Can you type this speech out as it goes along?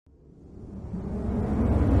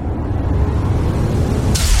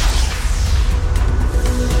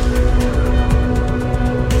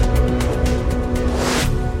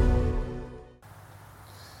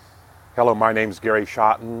Hello, my name's Gary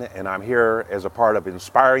Schotten, and I'm here as a part of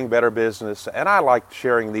Inspiring Better Business, and I like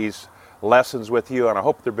sharing these lessons with you, and I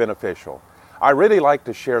hope they're beneficial. I really like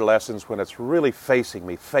to share lessons when it's really facing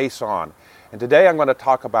me, face on. And today I'm going to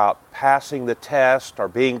talk about passing the test or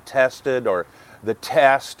being tested or the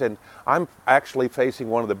test, and I'm actually facing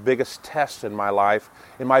one of the biggest tests in my life,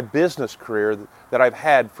 in my business career that I've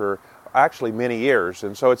had for actually many years.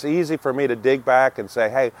 And so it's easy for me to dig back and say,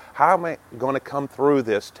 hey, how am I going to come through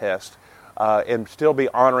this test and still be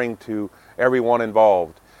honoring to everyone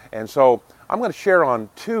involved? And so I'm going to share on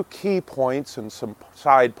two key points and some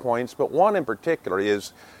side points, but one in particular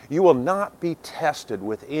is you will not be tested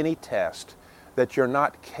with any test that you're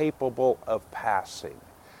not capable of passing.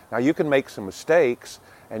 Now, you can make some mistakes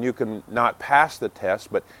and you can not pass the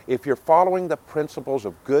test, but if you're following the principles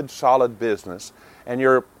of good, solid business and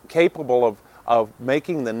you're capable of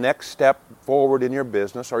making the next step forward in your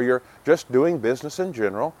business, or you're just doing business in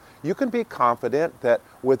general, you can be confident that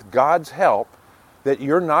with God's help, that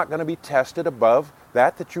you're not going to be tested above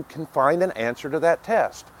that you can find an answer to that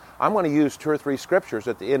test. I'm going to use 2 or 3 scriptures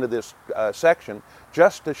at the end of this section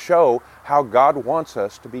just to show how God wants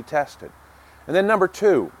us to be tested. And then number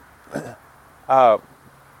 2,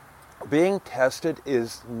 being tested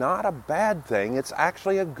is not a bad thing. It's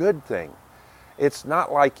actually a good thing. It's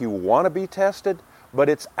not like you want to be tested, but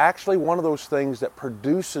it's actually one of those things that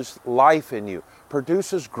produces life in you,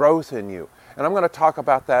 produces growth in you. And I'm going to talk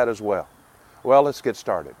about that as well. Well, let's get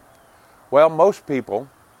started. Well, most people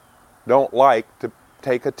don't like to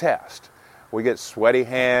take a test. We get sweaty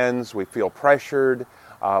hands, we feel pressured.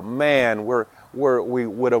 We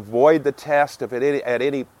would avoid the test if at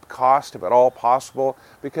any cost, if at all possible,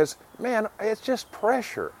 because, man, it's just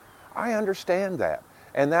pressure. I understand that.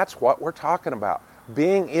 And that's what we're talking about,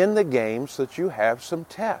 being in the game so that you have some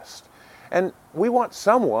tests. And we want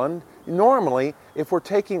someone, normally, if we're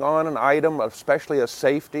taking on an item, especially a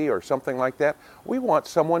safety or something like that, we want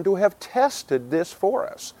someone to have tested this for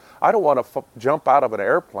us. I don't want to jump out of an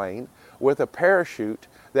airplane with a parachute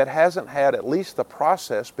that hasn't had at least the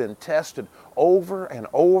process been tested over and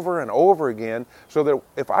over and over again, so that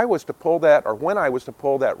if I was to pull that, or when I was to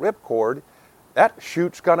pull that ripcord, that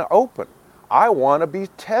chute's going to open. I want to be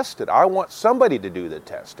tested. I want somebody to do the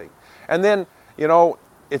testing. And then,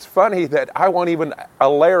 it's funny that I want even a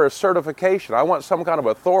layer of certification. I want some kind of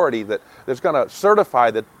authority that's going to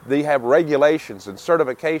certify that they have regulations and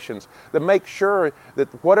certifications that make sure that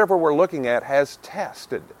whatever we're looking at has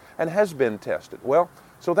tested and has been tested. Well,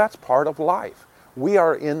 so that's part of life. We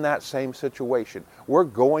are in that same situation. We're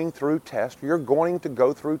going through tests. You're going to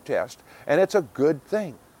go through tests, and it's a good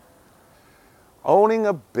thing. Owning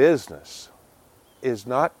a business is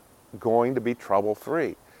not going to be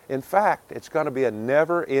trouble-free. In fact, it's going to be a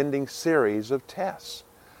never-ending series of tests.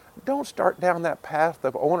 Don't start down that path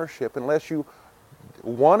of ownership unless you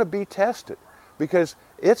want to be tested, because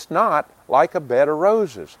it's not like a bed of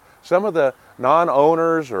roses. Some of the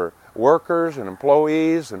non-owners or workers and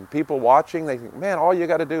employees and people watching, they think, man, all you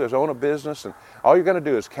got to do is own a business, and all you're going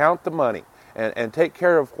to do is count the money and take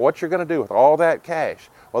care of what you're going to do with all that cash.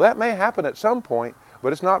 Well, that may happen at some point,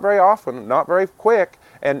 but it's not very often, not very quick,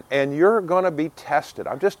 and you're going to be tested.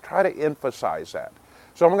 I'm just trying to emphasize that.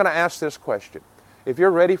 So I'm going to ask this question. If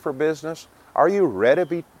you're ready for business, are you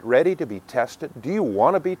ready to be tested? Do you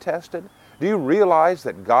want to be tested? Do you realize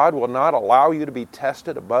that God will not allow you to be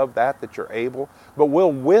tested above that you're able, but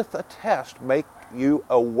will, with a test, make you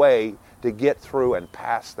a way to get through and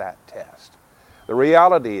pass that test? The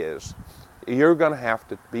reality is, you're going to have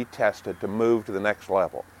to be tested to move to the next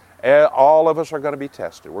level. All of us are going to be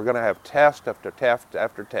tested. We're going to have test after test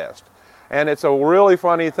after test. And it's a really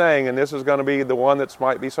funny thing, and this is going to be the one that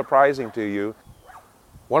might be surprising to you.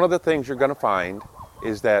 One of the things you're going to find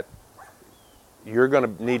is that you're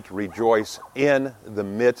going to need to rejoice in the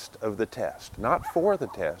midst of the test. Not for the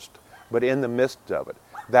test, but in the midst of it.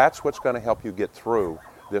 That's what's going to help you get through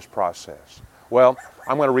this process. Well,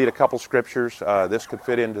 I'm going to read a couple scriptures. This could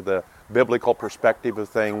fit into the biblical perspective of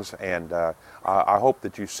things, and I hope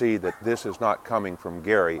that you see that this is not coming from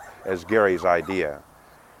Gary as Gary's idea.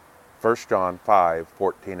 1 John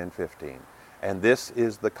 5:14 and 15. And this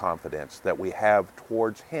is the confidence that we have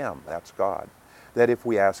towards Him, that's God, that if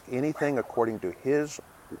we ask anything according to His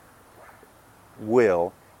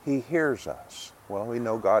will, He hears us. Well, we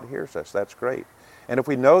know God hears us. That's great. And if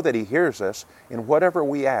we know that He hears us, in whatever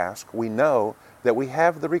we ask, we know that we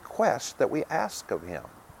have the request that we ask of Him.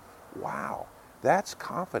 Wow, that's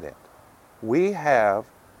confident. We have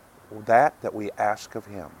that we ask of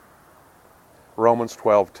Him. Romans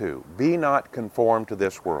 12:2. Be not conformed to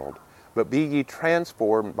this world, but be ye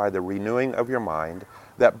transformed by the renewing of your mind,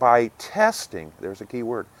 that by testing, there's a key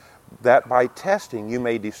word, that by testing you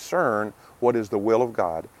may discern what is the will of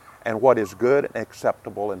God and what is good and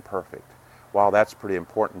acceptable and perfect. Well, that's pretty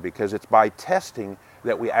important, because it's by testing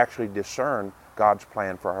that we actually discern God's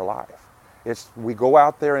plan for our life. We go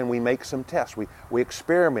out there and we make some tests. We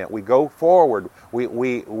experiment. We go forward.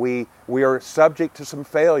 We are subject to some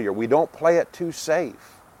failure. We don't play it too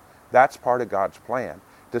safe. That's part of God's plan,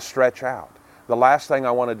 to stretch out. The last thing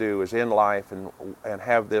I want to do is in life and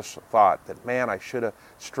have this thought that, man, I should have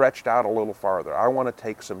stretched out a little farther. I want to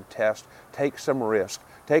take some tests, take some risk,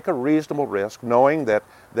 take a reasonable risk, knowing that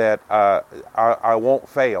I won't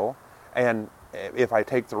fail, and if I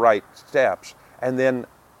take the right steps, and then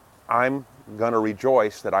I'm going to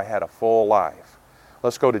rejoice that I had a full life.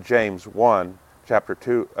 Let's go to James 1, chapter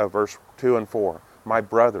 2, verse 2 and 4. My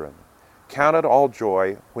brethren, count it all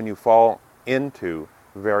joy when you fall into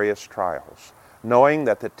various trials, knowing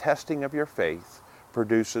that the testing of your faith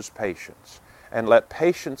produces patience. And let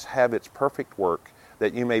patience have its perfect work,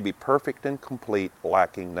 that you may be perfect and complete,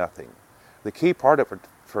 lacking nothing. The key part of it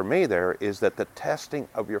for me there is that the testing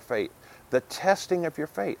of your faith. The testing of your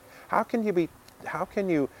faith. How can you be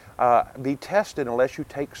tested unless you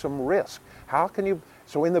take some risk?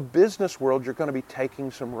 So in the business world, you're going to be taking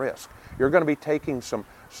some risk. You're going to be taking some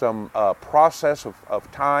process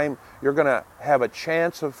of time. You're going to have a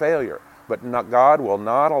chance of failure. But God will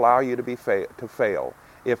not allow you to fail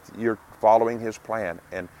if you're following His plan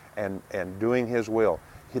and doing His will.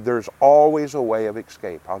 There's always a way of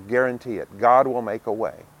escape. I'll guarantee it. God will make a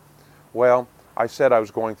way. Well, I said I was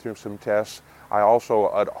going through some tests. I also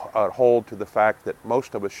hold to the fact that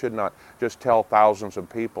most of us should not just tell thousands of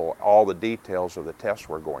people all the details of the tests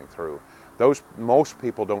we're going through. Most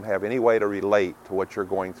people don't have any way to relate to what you're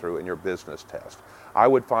going through in your business test. I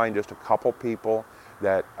would find just a couple people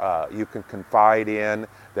that you can confide in,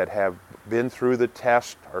 that have been through the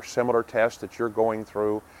test or similar tests that you're going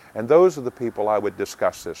through, and those are the people I would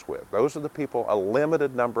discuss this with. Those are the people, a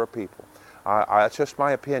limited number of people. That's just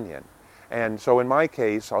my opinion. And so in my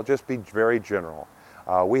case, I'll just be very general.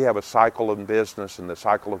 We have a cycle in business, and the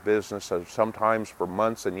cycle of business is sometimes for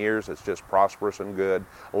months and years it's just prosperous and good,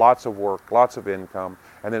 lots of work, lots of income,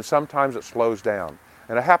 and then sometimes it slows down.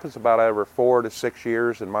 And it happens about every 4 to 6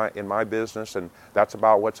 years in my business, and that's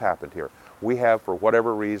about what's happened here. We have, for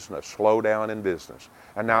whatever reason, a slowdown in business,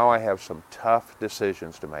 and now I have some tough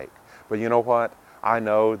decisions to make. But you know what? I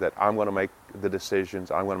know that I'm going to make the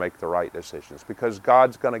decisions, I'm going to make the right decisions, because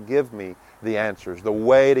God's going to give me the answers, the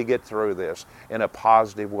way to get through this in a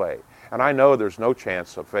positive way. And I know there's no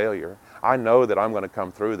chance of failure. I know that I'm going to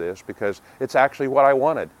come through this because it's actually what I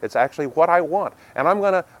wanted. It's actually what I want. And I'm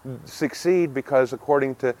going to succeed because,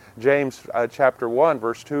 according to James chapter 1,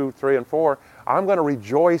 verse 2, 3, and 4, I'm going to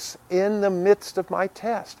rejoice in the midst of my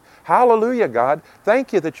test. Hallelujah, God.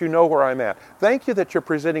 Thank you that you know where I'm at. Thank you that you're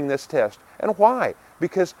presenting this test. And why?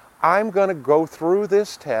 Because I'm going to go through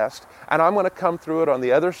this test, and I'm going to come through it on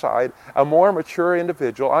the other side, a more mature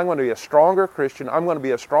individual. I'm going to be a stronger Christian. I'm going to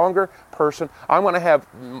be a stronger person. I'm going to have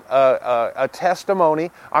a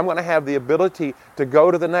testimony. I'm going to have the ability to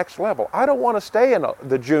go to the next level. I don't want to stay in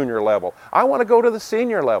the junior level. I want to go to the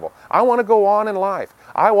senior level. I want to go on in life.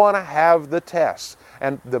 I want to have the tests.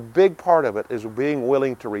 And the big part of it is being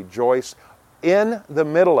willing to rejoice in the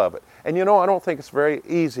middle of it. And you know, I don't think it's very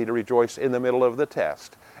easy to rejoice in the middle of the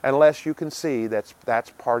test, unless you can see that's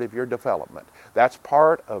part of your development. That's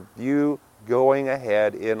part of you going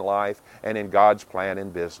ahead in life and in God's plan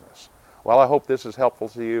in business. Well, I hope this is helpful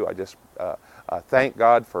to you. I just thank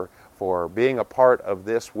God for being a part of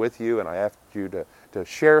this with you, and I ask you to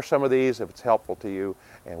share some of these if it's helpful to you,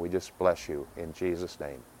 and we just bless you in Jesus'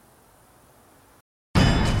 name.